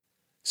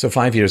So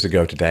 5 years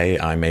ago today,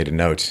 I made a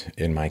note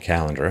in my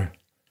calendar,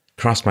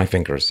 crossed my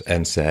fingers,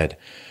 and said,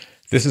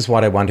 this is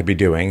what I want to be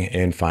doing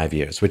in 5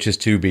 years, which is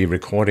to be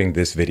recording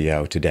this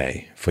video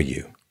today for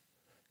you,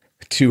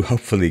 to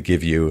hopefully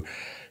give you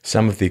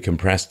some of the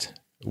compressed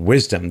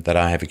wisdom that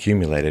I have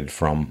accumulated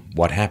from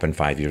what happened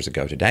 5 years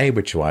ago today,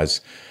 which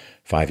was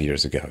 5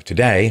 years ago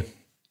today,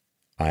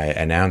 I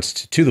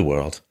announced to the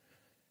world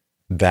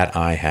that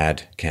I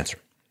had cancer,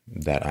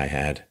 that I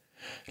had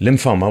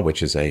lymphoma,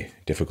 which is a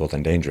difficult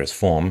and dangerous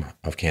form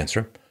of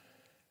cancer.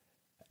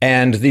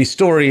 And the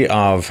story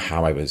of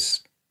how it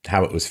was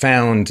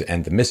found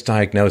and the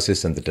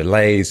misdiagnosis and the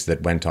delays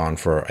that went on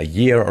for a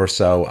year or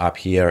so up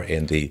here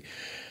in the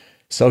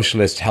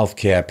socialist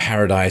healthcare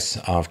paradise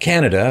of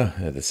Canada,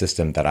 the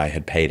system that I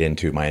had paid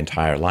into my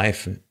entire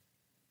life,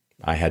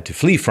 I had to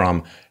flee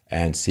from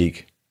and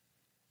seek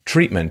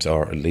treatment,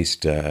 or at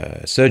least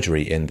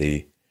surgery, in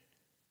the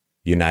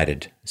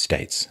United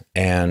States.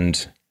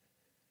 And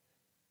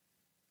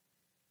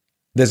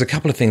there's a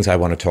couple of things I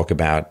want to talk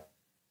about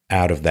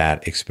out of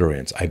that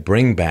experience. I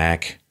bring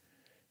back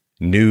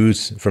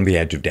news from the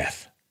edge of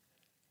death.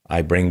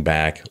 I bring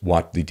back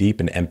what the deep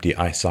and empty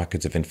eye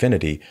sockets of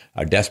infinity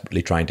are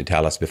desperately trying to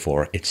tell us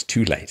before it's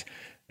too late.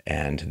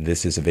 And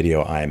this is a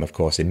video I am, of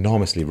course,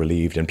 enormously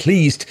relieved and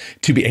pleased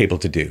to be able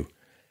to do,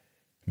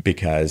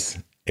 because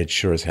it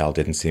sure as hell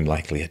didn't seem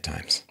likely at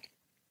times.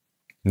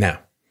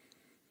 Now,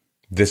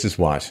 this is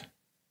what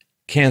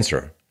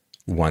cancer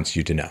wants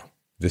you to know.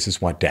 This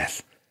is what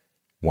death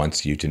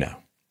wants you to know.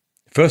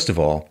 First of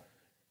all,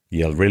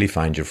 you'll really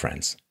find your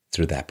friends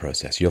through that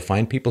process. You'll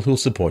find people who'll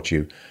support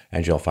you,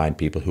 and you'll find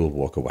people who'll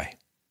walk away.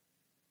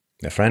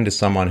 A friend is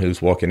someone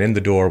who's walking in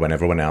the door when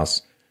everyone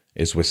else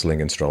is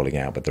whistling and strolling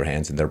out with their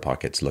hands in their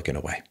pockets looking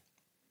away.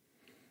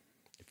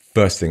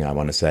 First thing I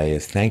want to say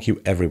is thank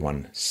you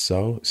everyone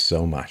so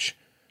much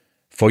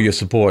for your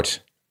support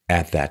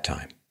at that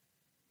time.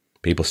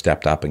 People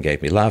stepped up and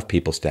gave me love.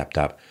 People stepped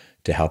up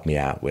to help me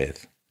out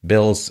with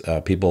bills.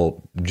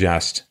 People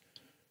just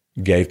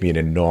gave me an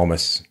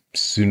enormous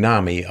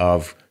tsunami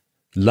of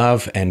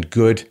love and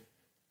good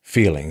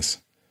feelings.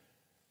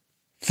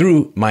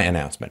 Through my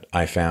announcement,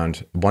 I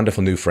found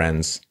wonderful new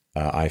friends.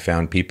 I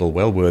found people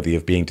well worthy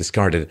of being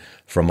discarded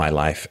from my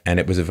life. And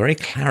it was a very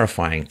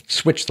clarifying,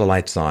 switch the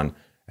lights on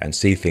and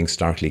see things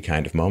starkly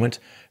kind of moment.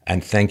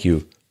 And thank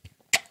you,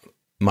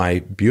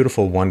 my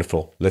beautiful,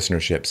 wonderful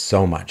listenership,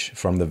 so much.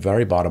 From the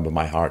very bottom of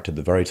my heart to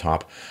the very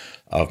top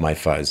of my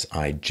fuzz,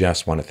 I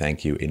just want to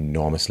thank you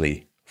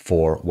enormously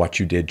for what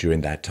you did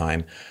during that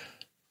time.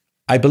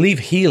 I believe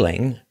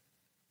healing,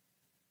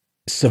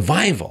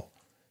 survival,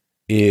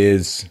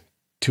 is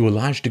to a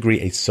large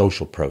degree a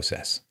social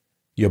process.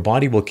 Your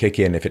body will kick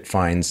in if it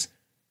finds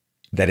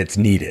that it's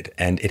needed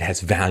and it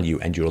has value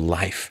and your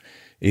life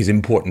is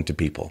important to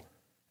people.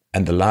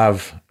 And the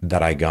love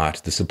that I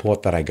got, the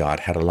support that I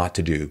got, had a lot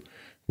to do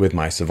with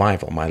my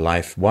survival. My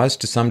life was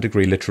to some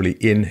degree literally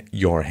in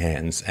your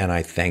hands, and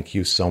I thank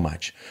you so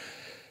much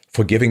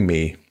for giving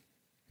me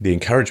the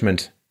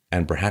encouragement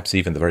and perhaps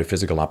even the very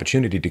physical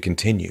opportunity to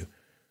continue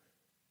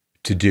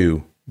to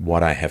do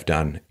what I have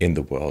done in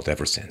the world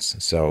ever since.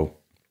 So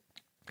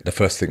the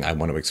first thing I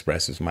want to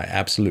express is my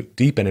absolute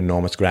deep and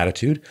enormous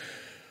gratitude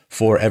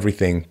for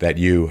everything that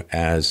you,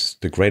 as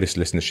the greatest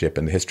listenership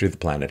in the history of the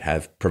planet,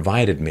 have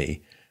provided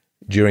me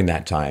during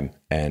that time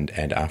and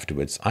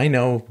afterwards. I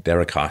know there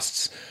are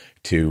costs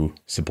to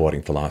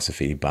supporting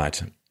philosophy,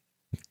 but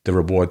the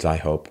rewards, I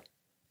hope,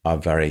 are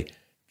very,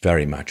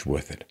 very much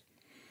worth it.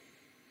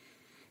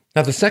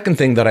 Now, the second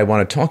thing that I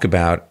want to talk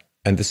about,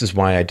 and this is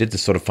why I did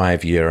this sort of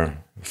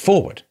 5-year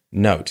forward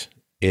note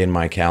in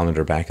my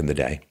calendar back in the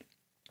day.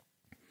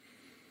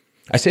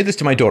 I say this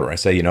to my daughter. I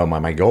say,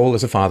 my goal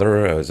as a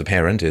father, as a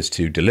parent, is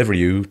to deliver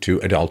you to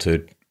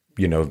adulthood,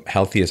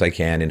 healthy as I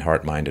can in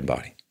heart, mind, and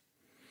body.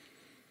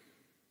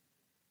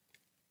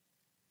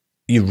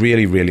 You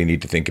really, really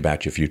need to think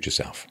about your future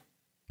self.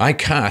 I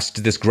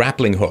cast this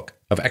grappling hook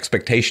of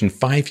expectation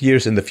 5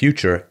 years in the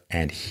future,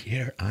 and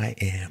here I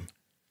am.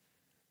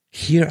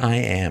 Here I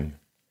am.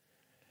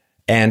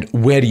 And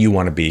where do you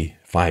want to be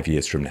 5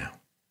 years from now?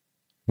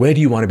 Where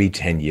do you want to be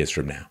 10 years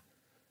from now?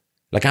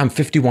 Like, I'm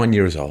 51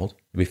 years old.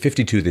 I'll be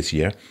 52 this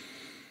year.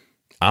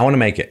 I want to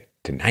make it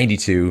to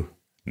 92,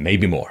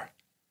 maybe more.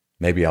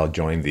 Maybe I'll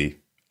join the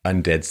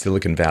undead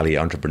Silicon Valley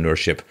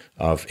entrepreneurship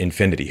of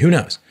infinity. Who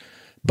knows?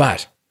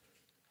 But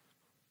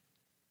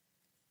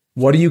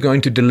what are you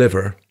going to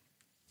deliver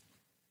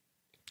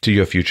to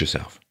your future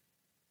self?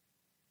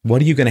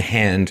 What are you going to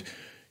hand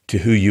to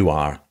who you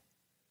are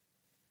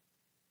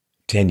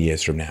 10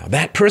 years from now?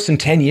 That person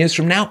 10 years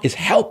from now is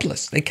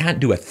helpless. They can't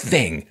do a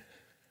thing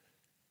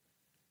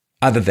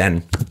other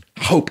than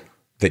hope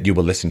that you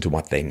will listen to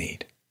what they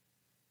need.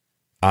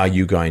 Are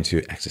you going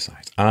to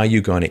exercise? Are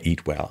you going to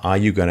eat well? Are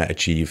you going to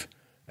achieve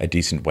a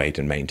decent weight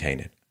and maintain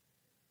it?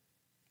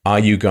 Are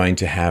you going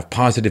to have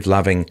positive,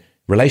 loving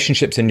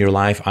relationships in your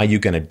life? Are you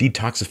going to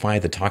detoxify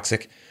the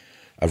toxic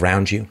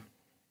around you?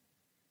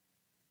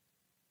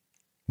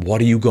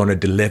 What are you going to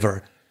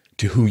deliver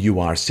to who you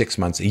are 6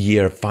 months, a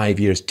year, 5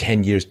 years,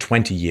 10 years,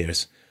 20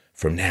 years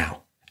from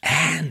now?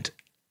 And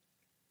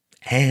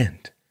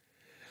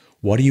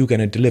what are you going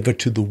to deliver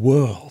to the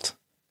world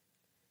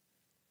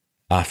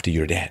after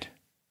you're dead?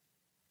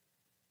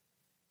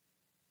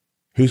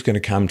 Who's going to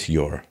come to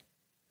your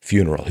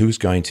funeral? Who's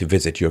going to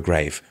visit your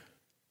grave?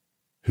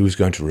 Who's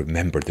going to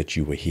remember that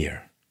you were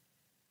here?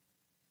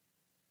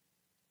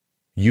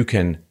 You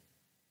can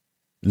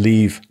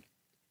leave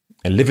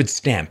a livid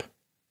stamp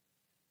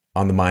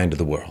on the mind of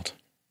the world.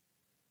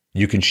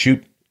 You can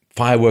shoot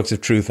fireworks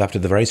of truth up to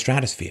the very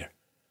stratosphere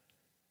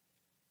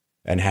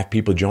and have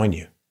people join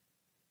you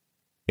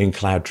in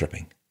cloud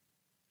tripping.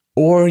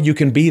 Or you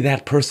can be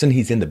that person,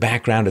 he's in the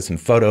background of some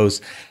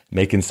photos,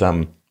 making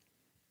some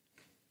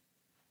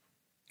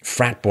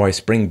frat boy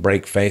spring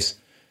break face.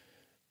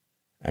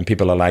 And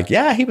people are like,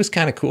 yeah, he was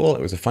kind of cool.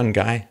 It was a fun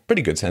guy.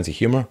 Pretty good sense of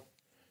humor.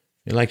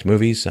 He liked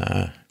movies.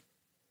 I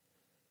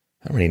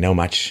don't really know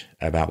much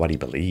about what he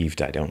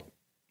believed.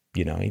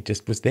 He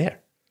just was there.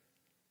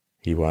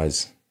 He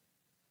was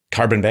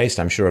carbon-based,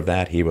 I'm sure of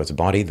that. He was a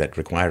body that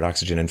required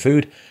oxygen and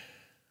food.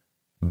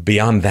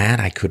 Beyond that,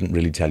 I couldn't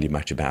really tell you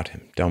much about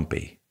him. Don't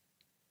be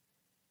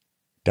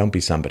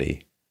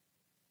somebody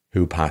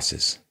who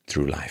passes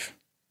through life.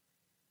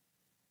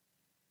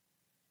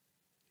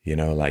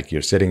 Like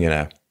you're sitting in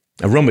a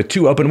room with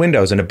 2 open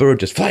windows and a bird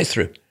just flies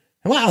through.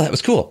 Wow, that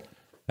was cool.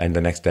 And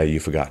the next day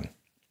you've forgotten.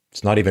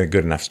 It's not even a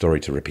good enough story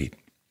to repeat.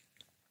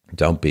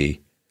 Don't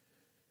be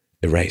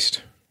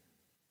erased.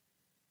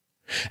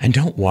 And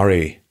don't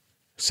worry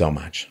so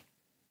much.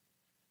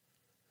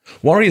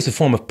 Worry is a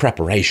form of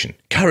preparation.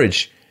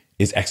 Courage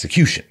is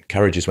execution.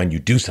 Courage is when you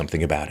do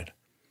something about it.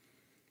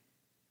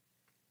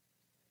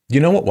 You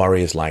know what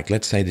worry is like?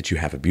 Let's say that you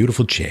have a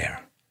beautiful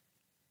chair.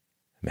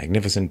 A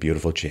magnificent,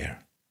 beautiful chair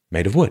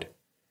made of wood.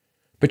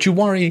 But you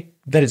worry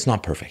that it's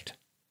not perfect.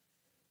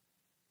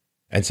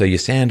 And so you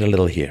sand a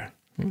little here.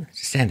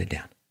 Sand it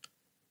down.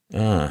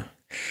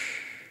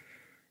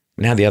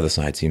 Now the other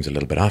side seems a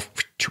little bit off.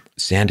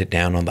 Sand it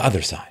down on the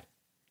other side.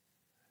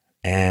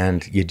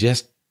 And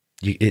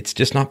it's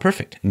just not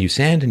perfect. And you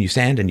sand and you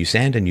sand and you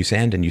sand and you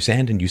sand and you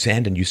sand and you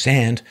sand and you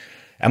sand.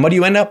 And what do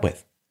you end up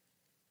with?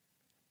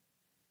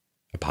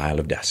 A pile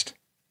of dust.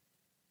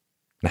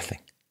 Nothing.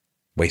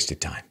 Wasted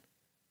time.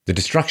 The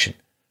destruction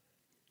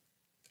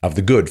of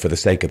the good for the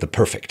sake of the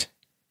perfect.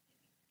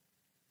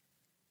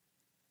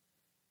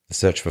 The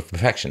search for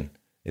perfection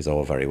is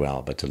all very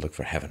well, but to look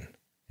for heaven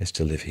is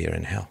to live here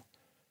in hell.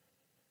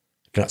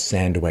 Do not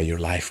sand away your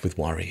life with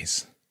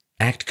worries.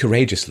 Act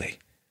courageously.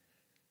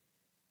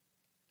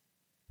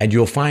 And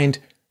you'll find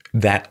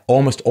that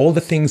almost all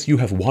the things you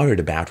have worried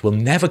about will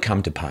never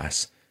come to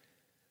pass,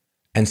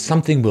 and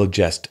something will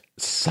just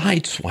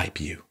sideswipe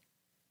you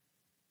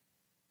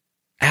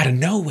out of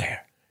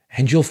nowhere.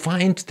 And you'll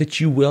find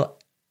that you will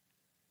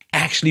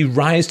actually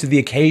rise to the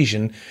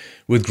occasion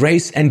with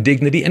grace and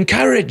dignity and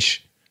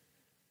courage.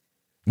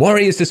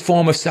 Worry is this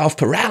form of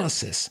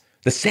self-paralysis,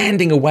 the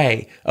sanding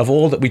away of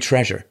all that we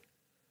treasure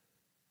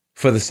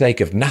for the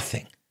sake of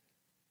nothing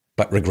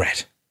but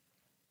regret.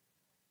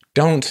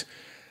 Don't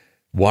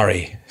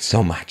worry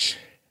so much.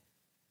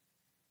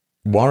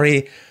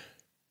 Worry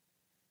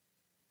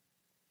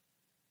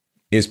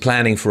is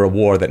planning for a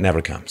war that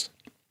never comes.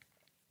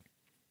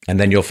 And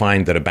then you'll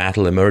find that a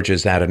battle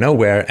emerges out of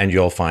nowhere, and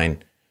you'll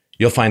find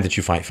that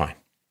you fight fine.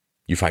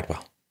 You fight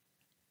well.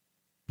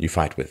 You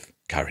fight with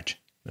courage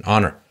and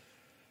honor,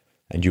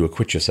 and you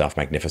acquit yourself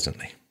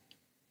magnificently.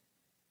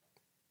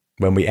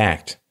 When we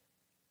act,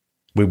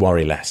 we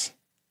worry less.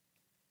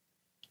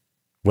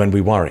 When we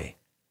worry,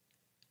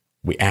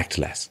 we act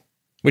less,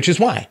 which is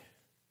why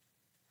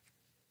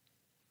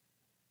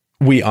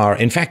we are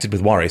infected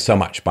with worry so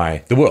much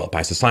by the world,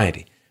 by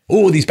society.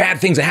 Oh, these bad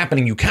things are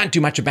happening. You can't do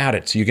much about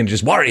it, so you can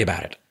just worry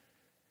about it.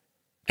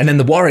 And then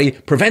the worry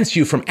prevents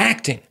you from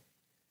acting,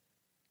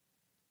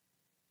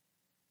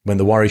 when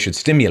the worry should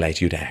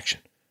stimulate you to action.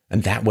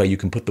 And that way you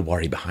can put the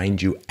worry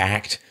behind you,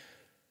 act,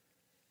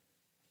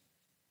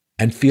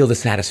 and feel the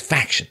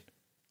satisfaction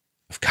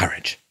of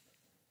courage.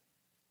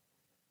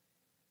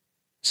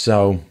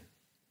 So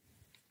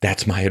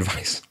that's my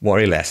advice.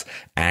 Worry less.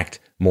 Act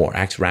more.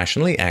 Act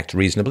rationally. Act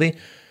reasonably.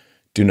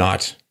 Do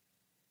not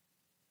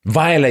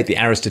violate the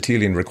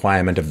Aristotelian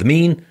requirement of the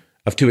mean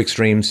of 2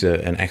 extremes.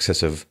 An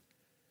excess of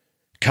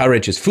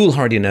courage is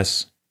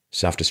foolhardiness,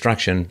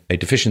 self-destruction. A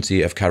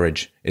deficiency of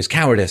courage is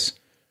cowardice.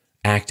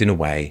 Act in a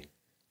way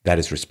that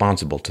is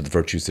responsible to the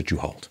virtues that you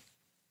hold.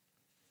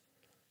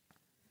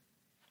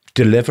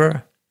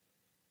 Deliver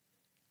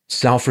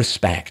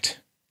self-respect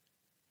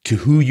to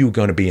who you're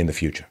going to be in the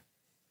future.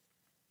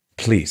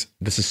 Please,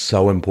 this is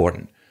so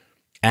important.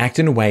 Act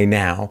in a way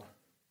now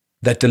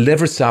that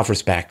delivers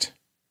self-respect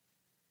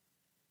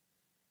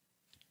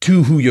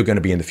to who you're going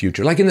to be in the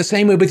future. Like in the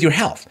same way with your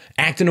health.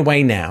 Act in a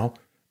way now,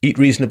 eat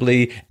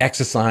reasonably,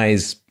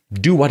 exercise,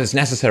 do what is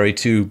necessary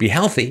to be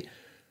healthy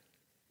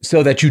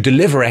so that you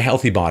deliver a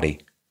healthy body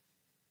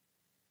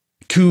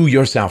to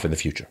yourself in the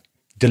future.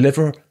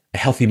 Deliver a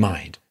healthy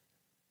mind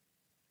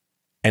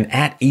an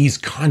at-ease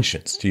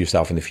conscience to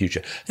yourself in the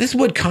future. This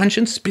word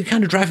conscience has been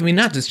kind of driving me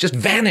nuts. It's just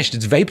vanished.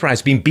 It's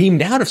vaporized, being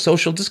beamed out of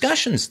social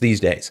discussions these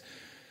days.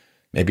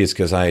 Maybe it's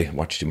because I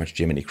watched too much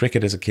Jiminy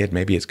Cricket as a kid.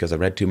 Maybe it's because I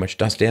read too much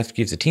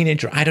Dostoevsky as a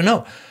teenager. I don't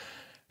know.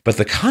 But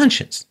the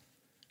conscience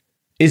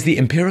is the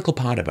empirical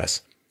part of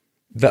us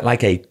that,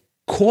 like a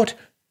court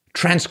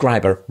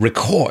transcriber,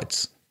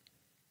 records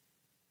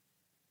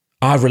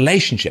our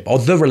relationship, or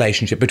the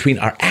relationship between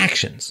our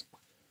actions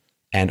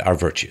and our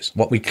virtues.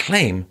 What we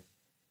claim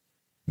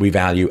we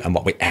value and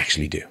what we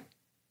actually do.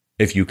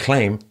 If you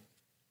claim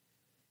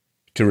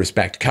to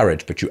respect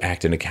courage, but you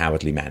act in a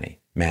cowardly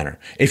manner.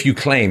 If you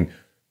claim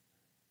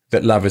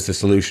that love is the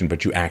solution,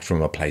 but you act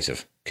from a place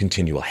of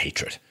continual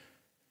hatred,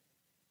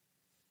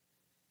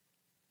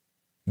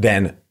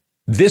 then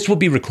this will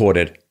be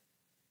recorded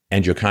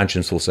and your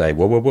conscience will say,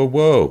 whoa, whoa, whoa,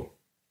 whoa.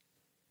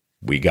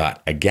 We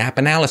got a gap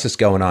analysis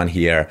going on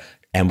here,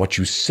 and what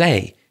you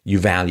say you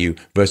value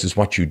versus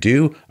what you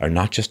do are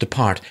not just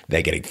apart,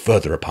 they're getting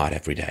further apart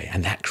every day.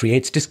 And that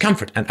creates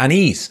discomfort and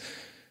unease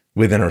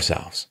within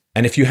ourselves.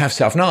 And if you have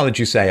self-knowledge,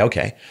 you say,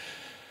 okay,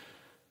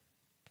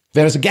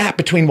 there's a gap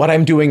between what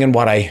I'm doing and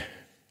what I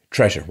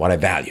treasure, what I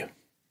value,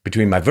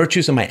 between my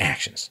virtues and my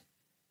actions.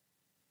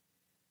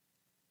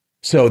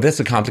 So that's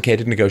a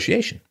complicated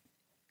negotiation.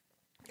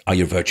 Are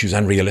your virtues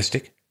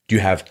unrealistic? Do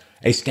you have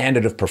a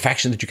standard of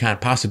perfection that you can't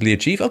possibly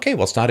achieve? Okay,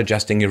 well, start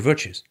adjusting your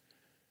virtues.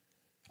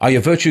 Are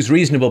your virtues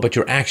reasonable, but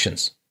your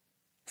actions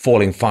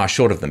falling far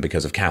short of them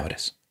because of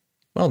cowardice?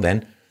 Well,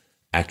 then,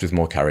 act with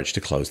more courage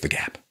to close the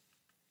gap.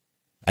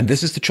 And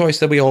this is the choice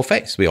that we all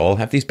face. We all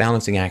have these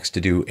balancing acts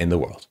to do in the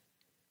world.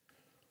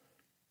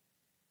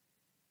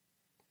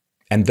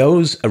 And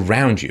those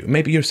around you,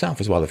 maybe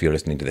yourself as well, if you're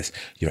listening to this,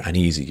 you're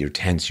uneasy, you're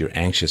tense, you're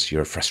anxious,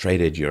 you're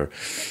frustrated, you're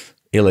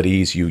ill at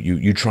ease,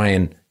 you try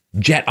and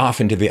jet off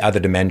into the other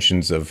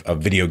dimensions of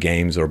video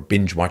games or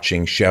binge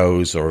watching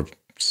shows or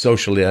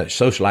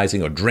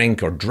socializing or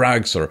drink or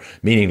drugs or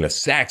meaningless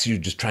sex. You're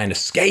just trying to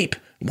escape.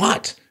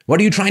 What? What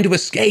are you trying to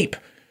escape?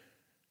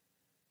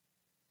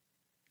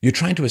 You're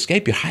trying to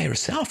escape your higher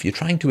self. You're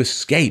trying to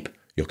escape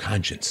your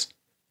conscience.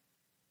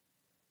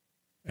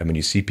 And when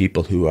you see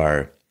people who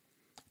are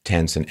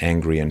tense and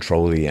angry and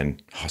trolly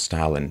and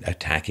hostile and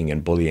attacking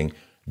and bullying,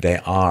 they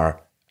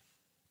are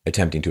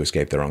attempting to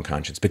escape their own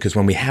conscience. Because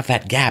when we have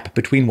that gap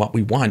between what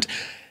we want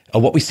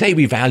or what we say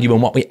we value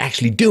and what we're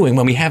actually doing,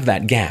 when we have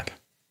that gap,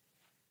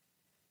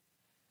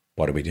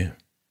 what do?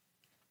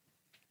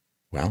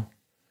 Well,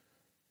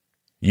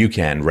 you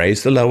can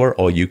raise the lower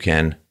or you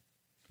can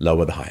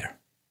lower the higher.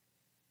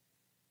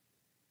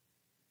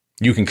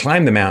 You can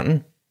climb the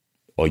mountain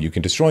or you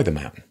can destroy the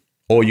mountain.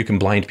 Or you can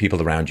blind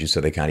people around you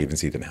so they can't even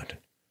see the mountain.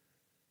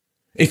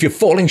 If you're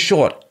falling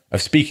short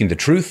of speaking the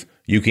truth,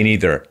 you can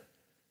either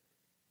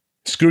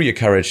screw your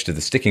courage to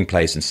the sticking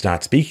place and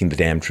start speaking the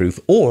damn truth,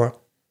 or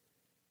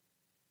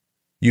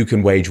you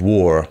can wage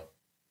war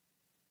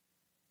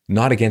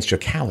not against your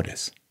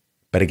cowardice,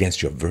 but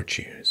against your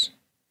virtues.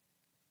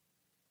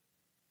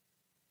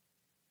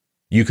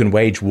 You can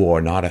wage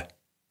war not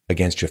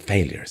against your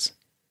failures,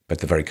 but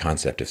the very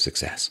concept of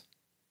success.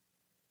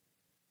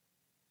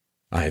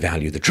 I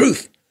value the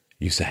truth,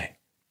 you say,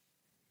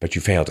 but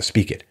you fail to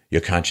speak it.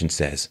 Your conscience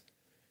says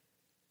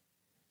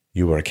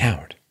you are a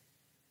coward.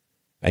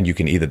 And you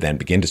can either then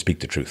begin to speak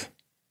the truth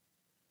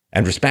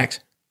and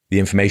respect the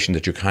information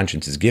that your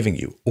conscience is giving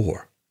you,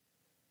 or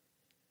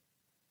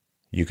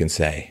you can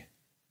say,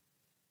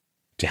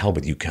 to hell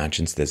with you,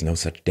 conscience, there's no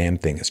such damn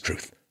thing as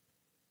truth.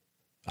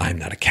 I'm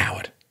not a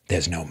coward.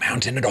 There's no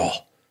mountain at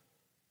all.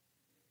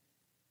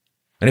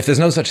 And if there's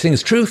no such thing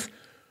as truth,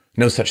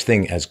 no such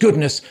thing as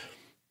goodness,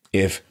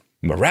 if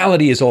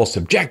morality is all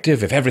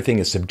subjective, if everything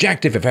is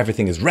subjective, if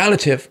everything is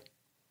relative,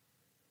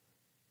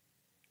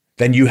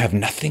 then you have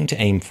nothing to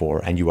aim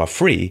for and you are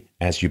free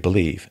as you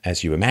believe,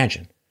 as you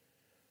imagine,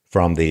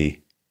 from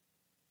the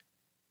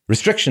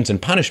restrictions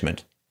and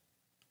punishment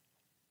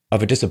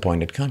of a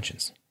disappointed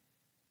conscience.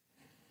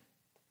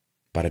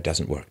 But it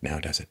doesn't work now,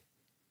 does it?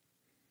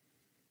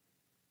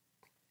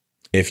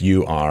 If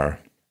you are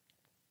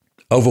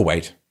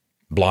overweight,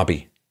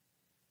 blobby,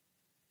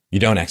 you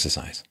don't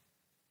exercise,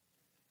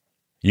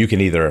 you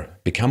can either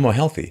become more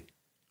healthy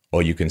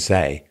or you can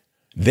say,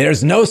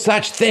 there's no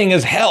such thing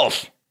as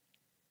health.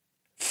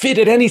 Fit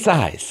at any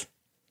size.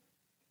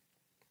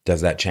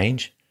 Does that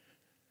change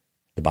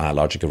the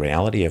biological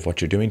reality of what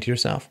you're doing to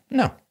yourself?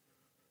 No.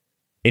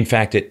 In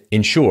fact, it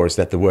ensures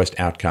that the worst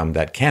outcome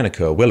that can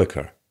occur will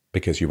occur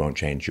because you won't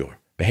change your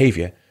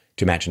behavior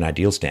to match an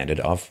ideal standard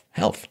of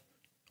health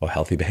or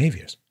healthy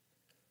behaviors.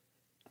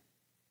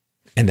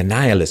 And the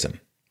nihilism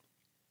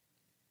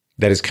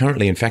that is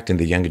currently infecting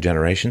the younger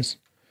generations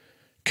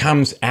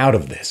comes out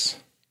of this.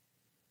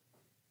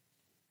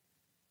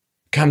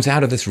 Comes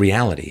out of this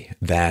reality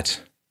that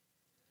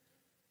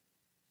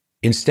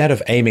instead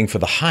of aiming for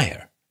the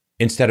higher,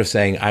 instead of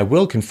saying, I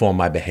will conform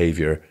my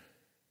behavior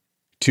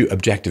to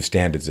objective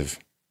standards of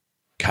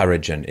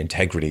courage and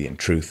integrity and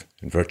truth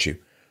and virtue,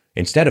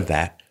 instead of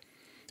that,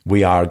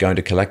 we are going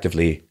to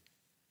collectively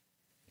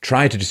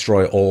try to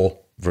destroy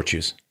all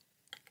virtues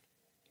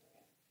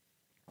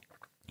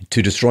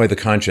to destroy the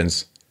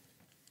conscience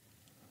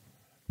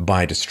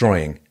by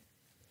destroying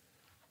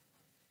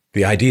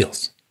the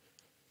ideals.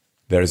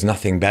 There is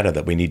nothing better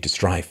that we need to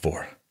strive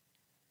for.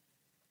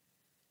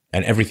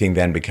 And everything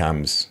then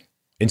becomes,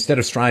 instead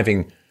of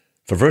striving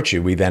for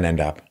virtue, we then end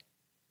up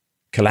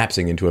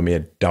collapsing into a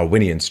mere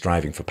Darwinian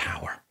striving for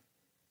power,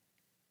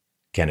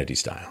 Kennedy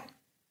style.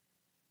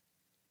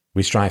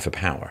 We strive for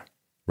power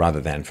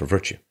rather than for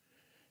virtue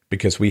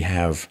because we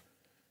have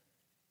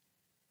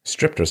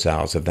stripped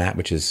ourselves of that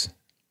which is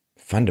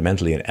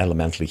fundamentally and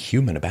elementally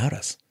human about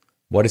us.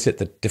 What is it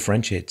that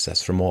differentiates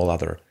us from all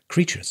other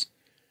creatures?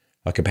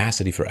 Our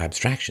capacity for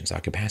abstractions,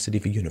 our capacity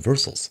for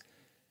universals,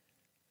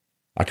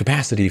 our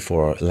capacity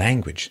for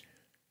language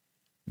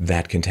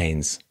that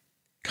contains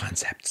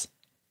concepts.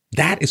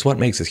 That is what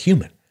makes us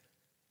human.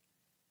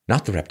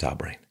 Not the reptile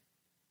brain,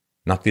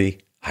 not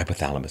the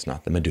hypothalamus,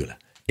 not the medulla.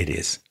 It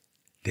is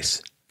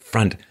this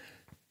front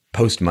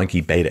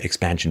post-monkey beta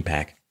expansion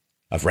pack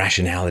of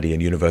rationality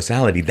and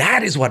universality.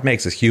 That is what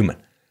makes us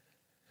human.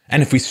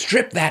 And if we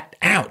strip that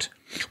out,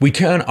 we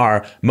turn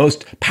our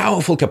most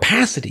powerful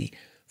capacity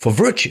for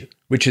virtue,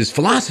 which is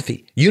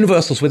philosophy,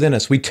 universals within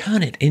us, we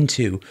turn it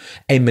into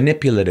a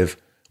manipulative,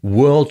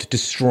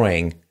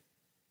 world-destroying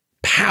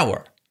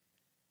power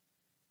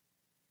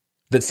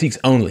that seeks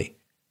only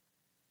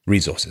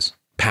resources,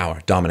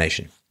 power,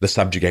 domination, the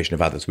subjugation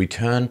of others. We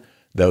turn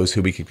those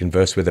who we can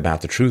converse with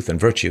about the truth and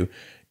virtue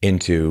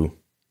into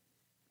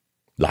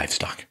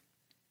livestock,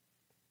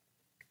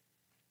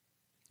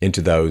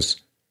 into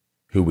those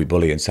who we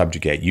bully and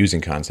subjugate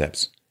using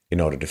concepts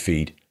in order to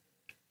feed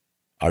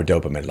our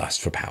dopamine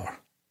lust for power.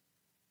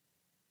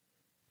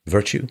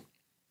 Virtue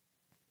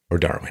or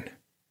Darwin?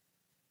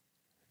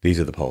 These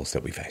are the poles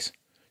that we face.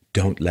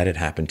 Don't let it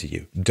happen to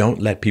you.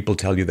 Don't let people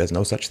tell you there's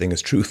no such thing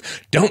as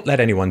truth. Don't let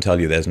anyone tell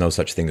you there's no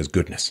such thing as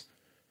goodness.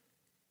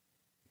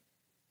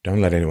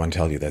 Don't let anyone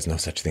tell you there's no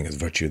such thing as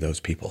virtue. Those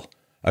people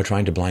are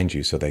trying to blind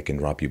you so they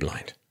can rob you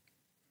blind.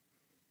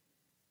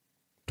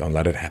 Don't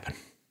let it happen.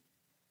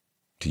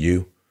 To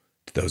you,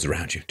 to those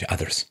around you, to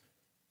others,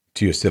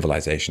 to your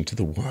civilization, to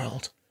the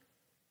world.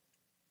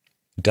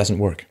 It doesn't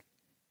work.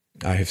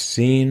 I have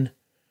seen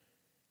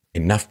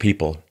enough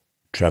people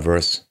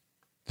traverse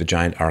the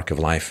giant arc of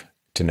life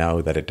to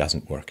know that it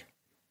doesn't work.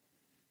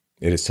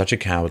 It is such a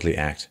cowardly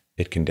act.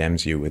 It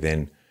condemns you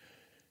within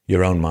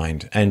your own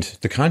mind. And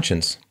the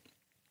conscience,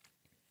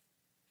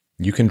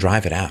 you can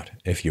drive it out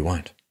if you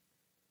want.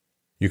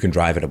 You can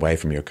drive it away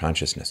from your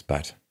consciousness,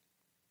 but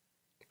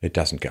it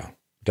doesn't go.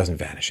 It doesn't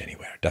vanish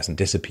anywhere. It doesn't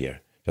disappear.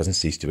 It doesn't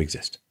cease to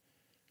exist.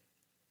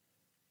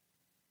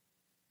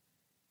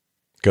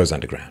 It goes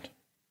underground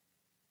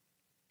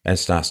and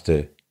starts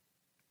to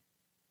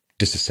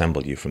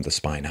disassemble you from the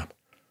spine up.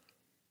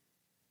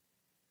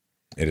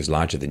 It is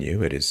larger than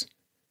you. It is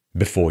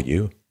before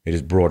you. It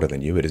is broader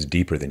than you. It is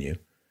deeper than you.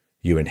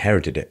 You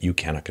inherited it. You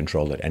cannot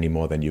control it any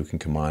more than you can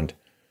command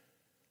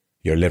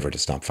your liver to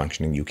stop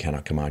functioning. You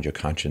cannot command your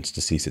conscience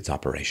to cease its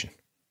operation.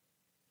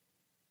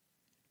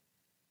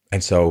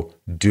 And so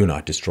do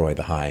not destroy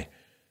the high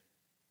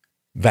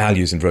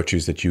values and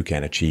virtues that you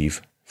can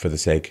achieve for the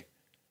sake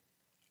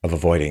of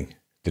avoiding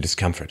the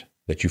discomfort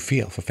that you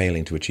feel for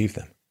failing to achieve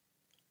them.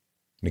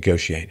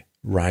 Negotiate.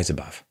 Rise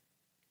above.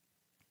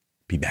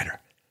 Be better.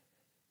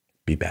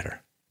 Be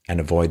better. And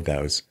avoid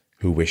those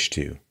who wish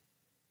to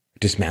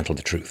dismantle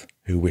the truth,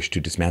 who wish to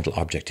dismantle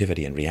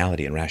objectivity and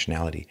reality and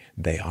rationality.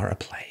 They are a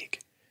plague.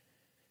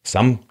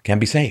 Some can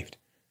be saved.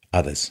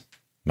 Others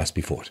must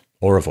be fought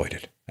or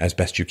avoided as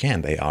best you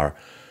can. They are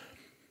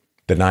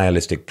the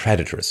nihilistic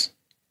predators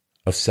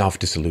of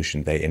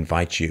self-dissolution. They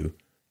invite you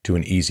to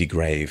an easy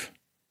grave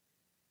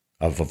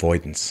of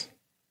avoidance.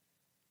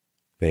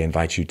 They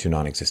invite you to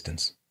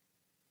non-existence.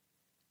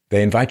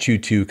 They invite you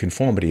to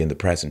conformity in the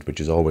present, which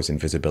is always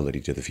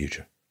invisibility to the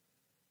future.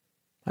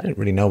 I didn't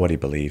really know what he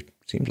believed.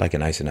 Seemed like a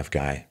nice enough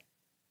guy.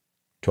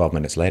 12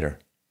 minutes later,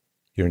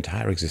 your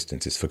entire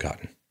existence is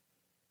forgotten.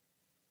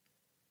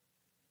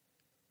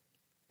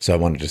 So I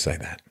wanted to say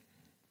that.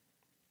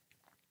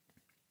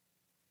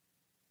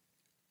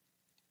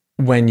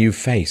 When you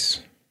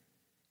face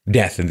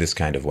death in this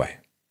kind of way,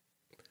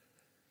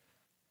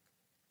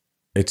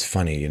 it's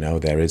funny,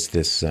 there is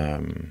this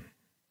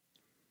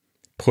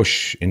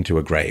push into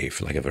a grave,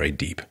 like a very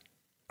deep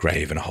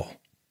grave in a hole.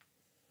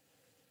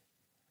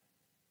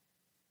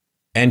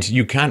 And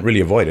you can't really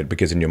avoid it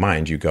because in your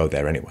mind you go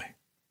there anyway.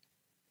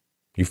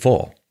 You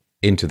fall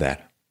into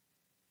that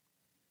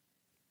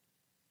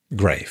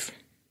grave.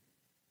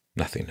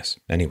 Nothingness.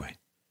 Anyway.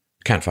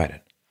 Can't fight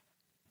it.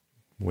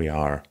 We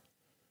are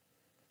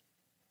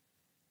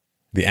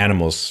the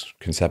animals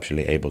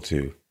conceptually able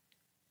to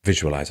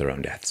visualize our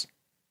own deaths.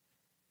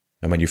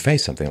 And when you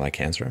face something like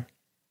cancer,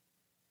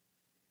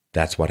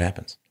 that's what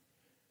happens.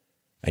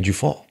 And you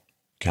fall.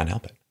 Can't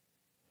help it.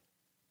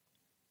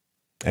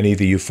 And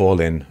either you fall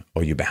in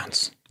or you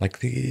bounce. Like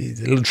the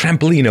little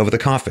trampoline over the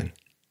coffin.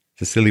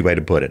 It's a silly way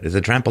to put it. It's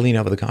a trampoline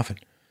over the coffin.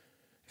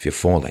 If you're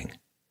falling,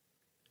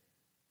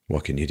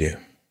 what can you do?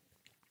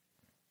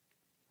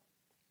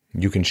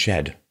 You can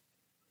shed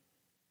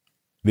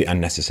the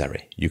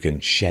unnecessary. You can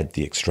shed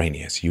the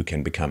extraneous. You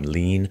can become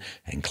lean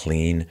and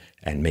clean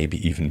and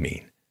maybe even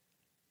mean.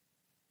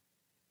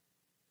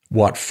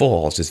 What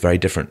falls is very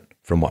different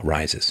from what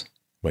rises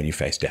when you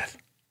face death.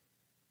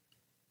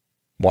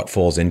 What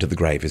falls into the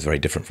grave is very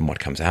different from what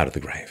comes out of the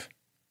grave.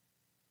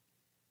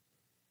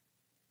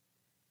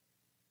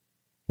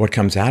 What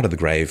comes out of the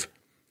grave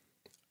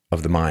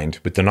of the mind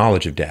with the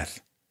knowledge of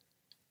death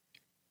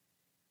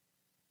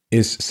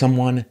is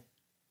someone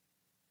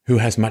who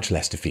has much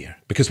less to fear.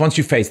 Because once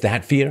you face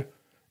that fear,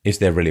 is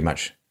there really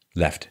much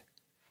left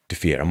to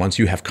fear? And once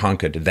you have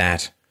conquered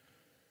that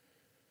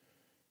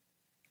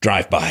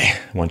drive-by,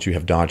 once you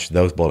have dodged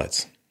those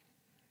bullets,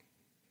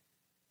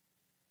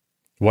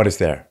 what is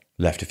there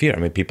left to fear? I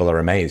mean, people are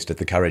amazed at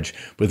the courage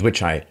with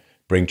which I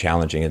bring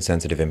challenging and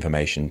sensitive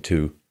information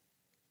to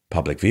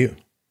public view.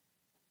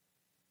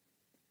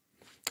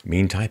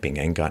 Mean typing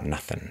ain't got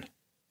nothing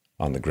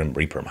on the Grim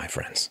Reaper, my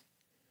friends.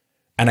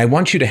 And I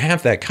want you to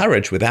have that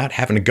courage without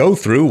having to go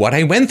through what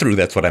I went through.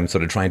 That's what I'm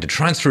sort of trying to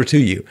transfer to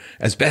you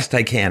as best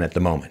I can at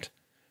the moment.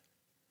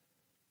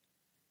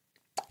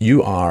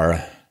 You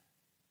are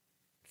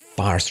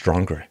far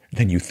stronger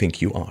than you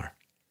think you are.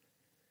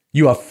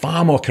 You are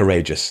far more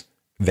courageous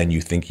than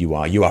you think you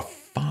are. You are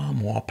far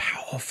more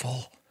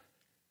powerful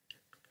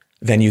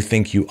than you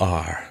think you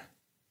are.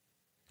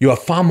 You are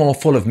far more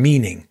full of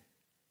meaning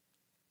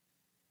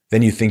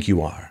than you think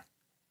you are.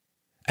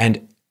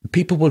 And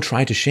people will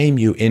try to shame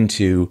you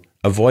into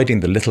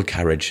avoiding the little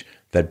courage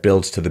that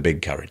builds to the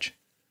big courage.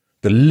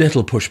 The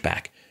little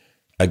pushback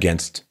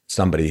against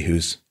somebody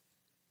who's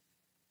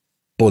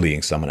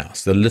bullying someone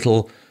else. The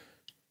little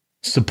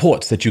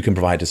supports that you can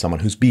provide to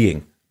someone who's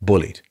being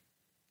bullied.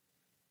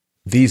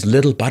 These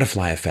little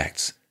butterfly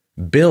effects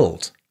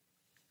build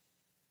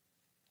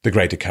the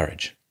greater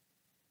courage.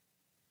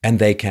 And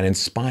they can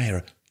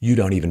inspire you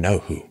don't even know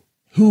who.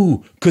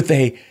 Who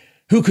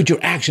could your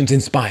actions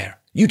inspire?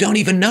 You don't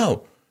even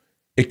know.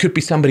 It could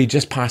be somebody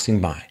just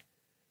passing by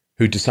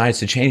who decides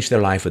to change their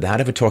life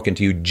without ever talking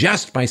to you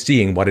just by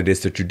seeing what it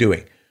is that you're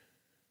doing.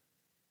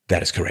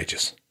 That is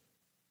courageous.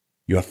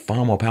 You are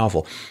far more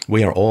powerful.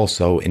 We are all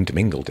so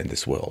intermingled in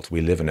this world. We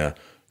live in a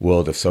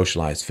world of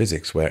socialized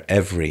physics where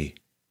every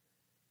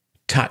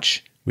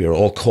touch, we are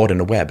all caught in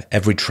a web.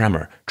 Every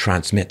tremor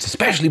transmits,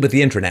 especially with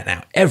the internet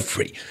now.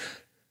 Every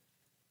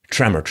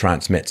tremor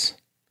transmits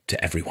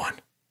to everyone.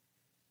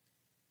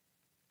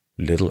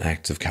 Little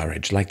acts of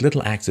courage, like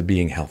little acts of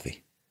being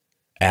healthy,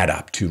 add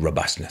up to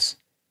robustness.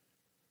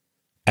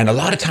 And a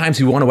lot of times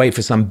we want to wait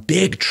for some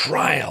big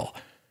trial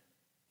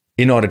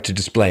in order to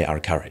display our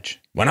courage.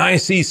 When I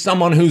see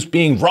someone who's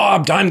being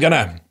robbed, I'm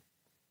gonna...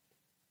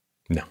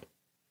 No.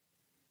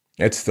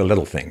 It's the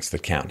little things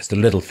that count. It's the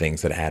little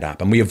things that add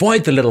up. And we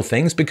avoid the little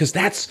things because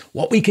that's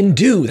what we can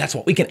do. That's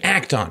what we can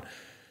act on.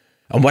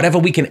 And whatever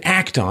we can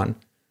act on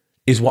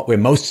is what we're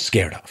most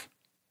scared of.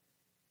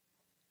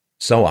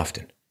 So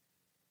often.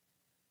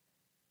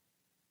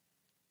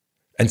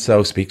 And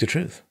so speak the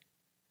truth.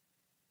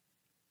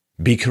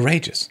 Be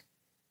courageous.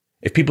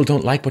 If people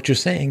don't like what you're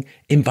saying,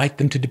 invite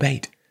them to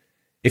debate.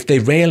 If they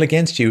rail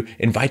against you,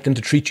 invite them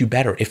to treat you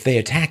better. If they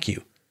attack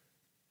you,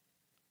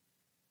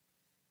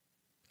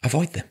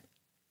 avoid them.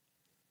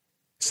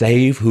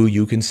 Save who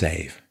you can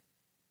save.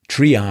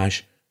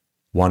 Triage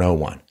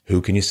 101.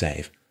 Who can you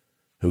save?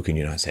 Who can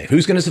you not save?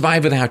 Who's going to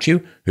survive without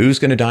you? Who's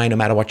going to die no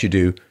matter what you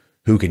do?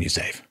 Who can you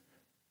save?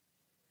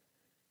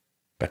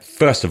 But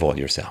first of all,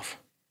 yourself.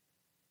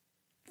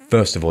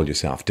 First of all,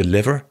 yourself.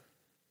 Deliver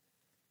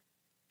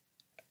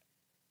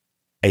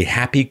a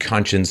happy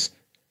conscience,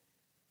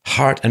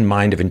 heart and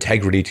mind of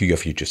integrity to your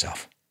future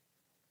self.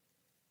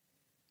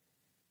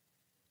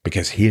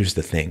 Because here's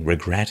the thing.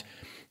 Regret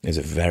is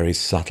a very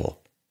subtle,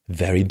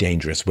 very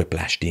dangerous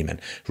whiplash demon.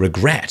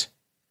 Regret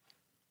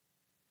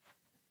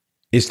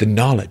is the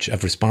knowledge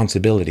of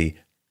responsibility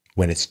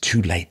when it's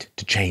too late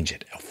to change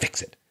it or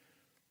fix it.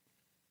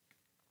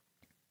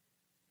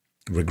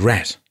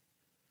 Regret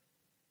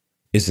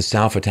is the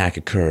self-attack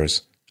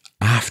occurs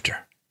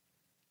after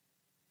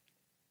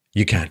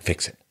you can't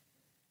fix it.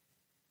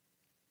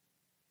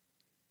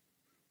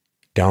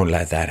 Don't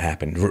let that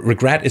happen.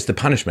 Regret is the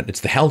punishment. It's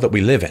the hell that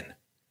we live in.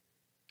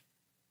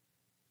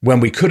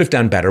 When we could have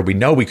done better, we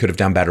know we could have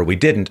done better, we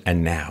didn't,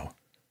 and now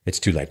it's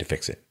too late to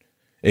fix it.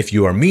 If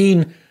you are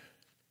mean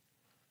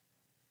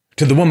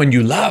to the woman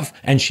you love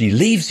and she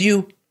leaves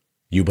you,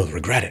 you will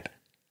regret it.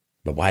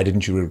 But why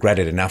didn't you regret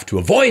it enough to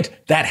avoid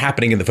that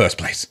happening in the first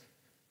place?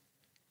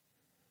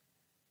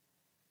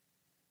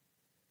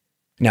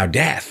 Now,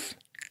 death,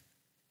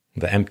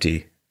 the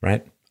empty,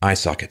 right, eye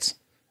sockets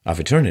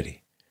of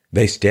eternity,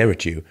 they stare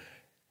at you,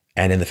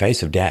 and in the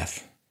face of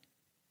death,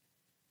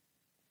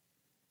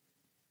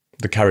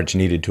 the courage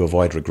needed to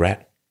avoid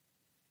regret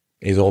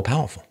is all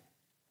powerful.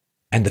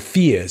 And the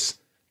fears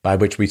by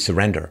which we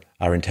surrender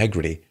our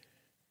integrity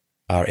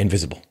are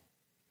invisible.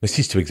 They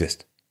cease to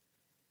exist.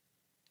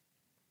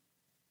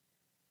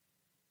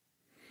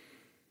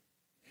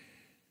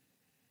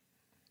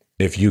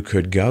 If you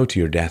could go to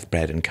your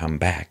deathbed and come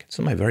back, it's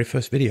on my very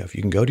first video, if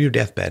you can go to your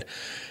deathbed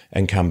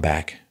and come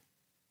back,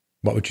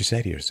 what would you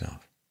say to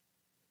yourself?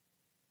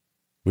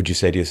 Would you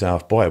say to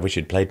yourself, boy, I wish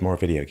you'd played more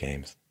video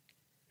games.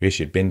 Wish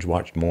you'd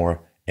binge-watched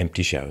more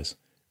empty shows.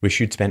 Wish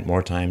you'd spent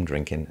more time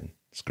drinking and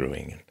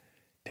screwing and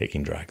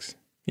taking drugs.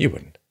 You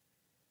wouldn't.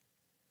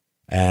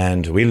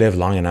 And we live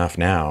long enough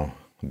now,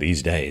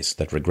 these days,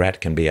 that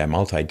regret can be a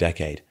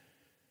multi-decade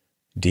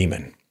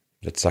demon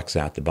that sucks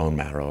out the bone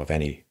marrow of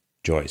any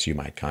joys you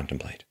might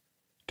contemplate.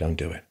 Don't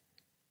do it.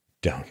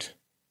 Don't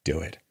do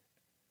it.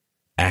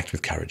 Act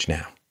with courage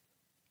now.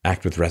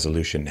 Act with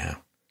resolution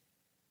now.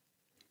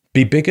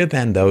 Be bigger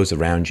than those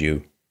around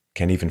you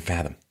can even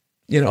fathom.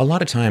 A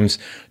lot of times,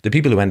 the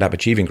people who end up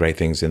achieving great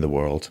things in the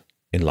world,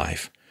 in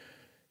life,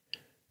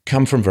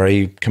 come from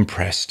very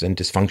compressed and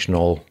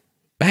dysfunctional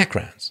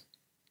backgrounds.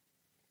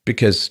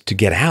 Because to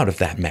get out of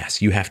that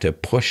mess, you have to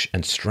push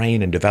and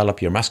strain and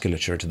develop your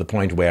musculature to the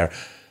point where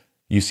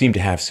you seem to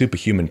have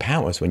superhuman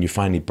powers when you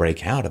finally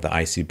break out of the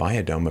icy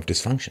biodome of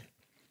dysfunction.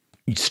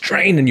 You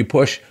strain and you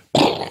push,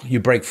 you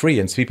break free,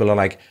 and people are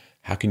like,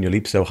 how can you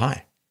leap so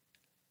high?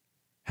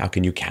 How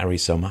can you carry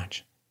so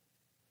much?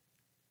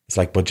 It's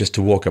like, but just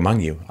to walk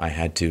among you, I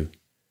had to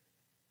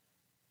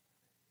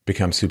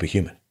become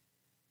superhuman.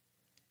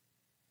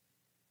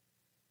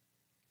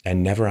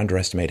 And never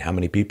underestimate how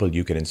many people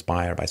you can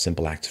inspire by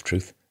simple acts of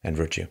truth and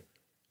virtue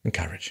and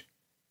courage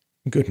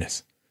and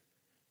goodness.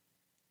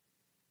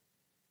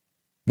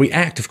 We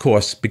act, of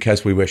course,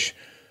 because we wish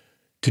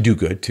to do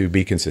good, to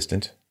be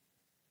consistent,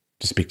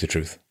 to speak the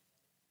truth.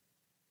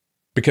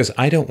 Because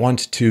I don't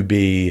want to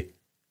be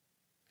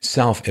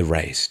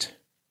self-erased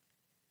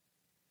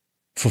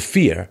for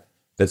fear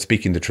that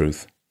speaking the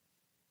truth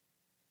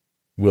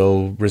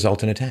will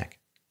result in attack.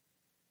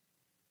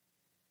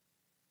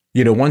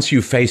 Once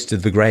you've faced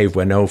the grave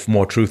where no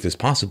more truth is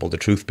possible, the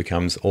truth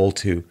becomes all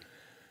too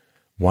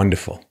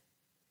wonderful.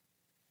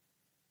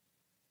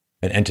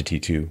 An entity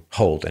to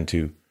hold and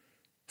to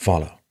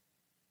follow.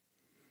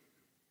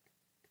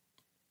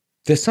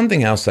 There's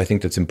something else I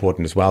think that's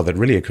important as well that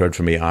really occurred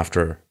for me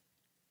after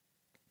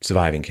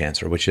surviving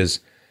cancer, which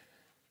is,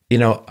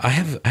 I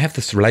have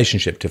this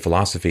relationship to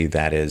philosophy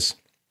that is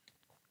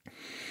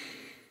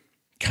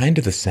kind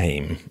of the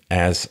same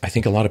as I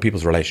think a lot of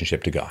people's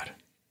relationship to God.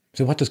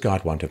 So what does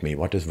God want of me?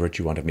 What does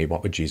virtue want of me?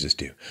 What would Jesus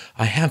do?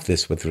 I have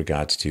this with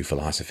regards to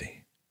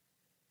philosophy,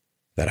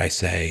 that I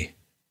say,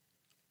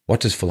 what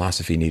does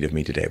philosophy need of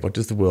me today? What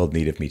does the world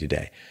need of me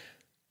today?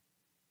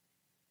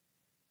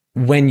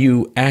 When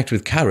you act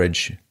with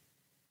courage,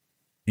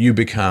 you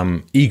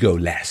become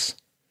ego-less.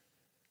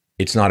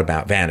 It's not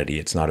about vanity.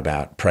 It's not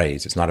about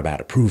praise. It's not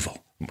about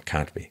approval. It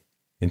can't be.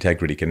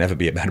 Integrity can never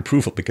be about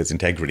approval, because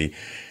integrity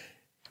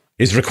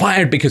is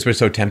required because we're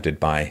so tempted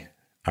by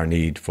our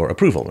need for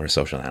approval. We're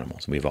social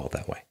animals. We evolved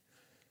that way.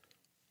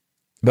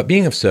 But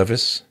being of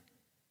service,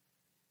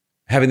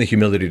 having the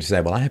humility to say,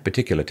 well, I have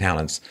particular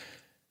talents.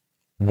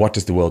 What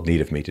does the world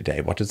need of me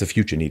today? What does the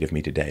future need of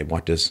me today?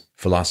 What does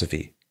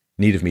philosophy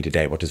need of me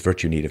today? What does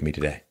virtue need of me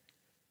today?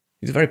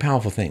 These are very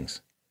powerful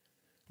things.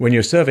 When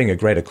you're serving a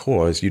greater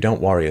cause, you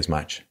don't worry as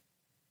much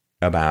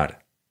about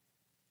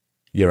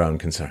your own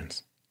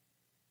concerns.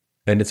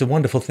 And it's a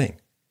wonderful thing.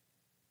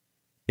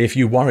 If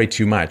you worry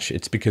too much,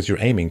 it's because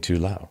you're aiming too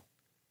low.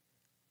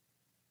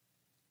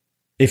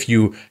 If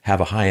you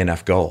have a high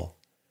enough goal,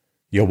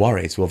 your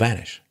worries will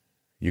vanish.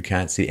 You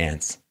can't see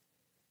ants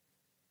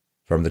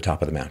from the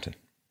top of the mountain.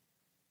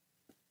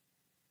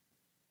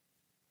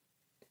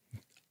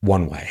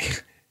 One way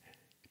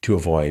to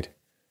avoid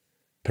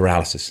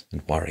paralysis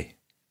and worry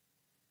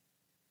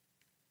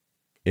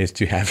is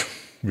to have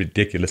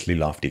ridiculously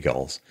lofty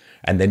goals.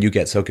 And then you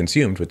get so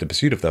consumed with the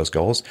pursuit of those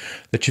goals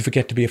that you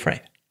forget to be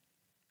afraid.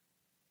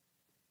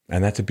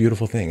 And that's a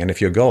beautiful thing. And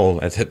if your goal,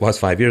 as it was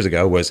 5 years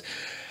ago, was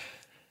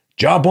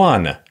job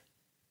 1,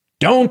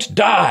 don't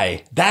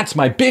die. That's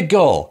my big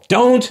goal.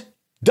 Don't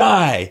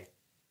die.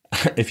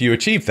 If you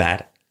achieve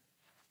that,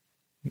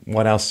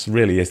 what else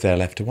really is there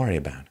left to worry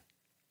about?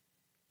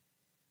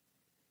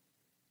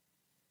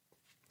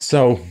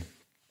 So,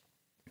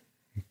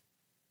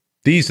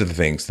 these are the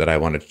things that I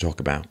wanted to talk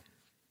about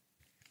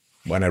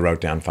when I wrote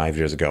down 5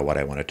 years ago what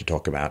I wanted to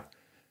talk about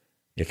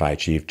if I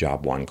achieved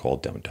job 1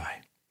 called Don't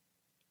Die.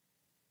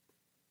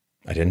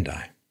 I didn't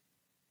die.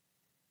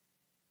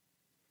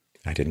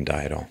 I didn't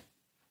die at all.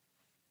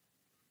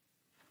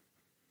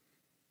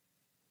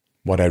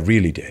 What I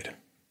really did,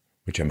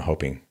 which I'm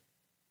hoping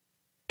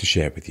to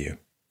share with you,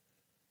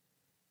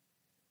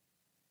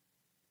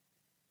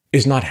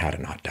 is not how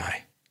to not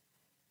die,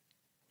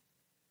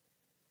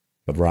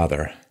 but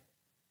rather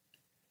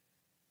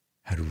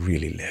how to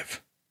really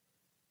live.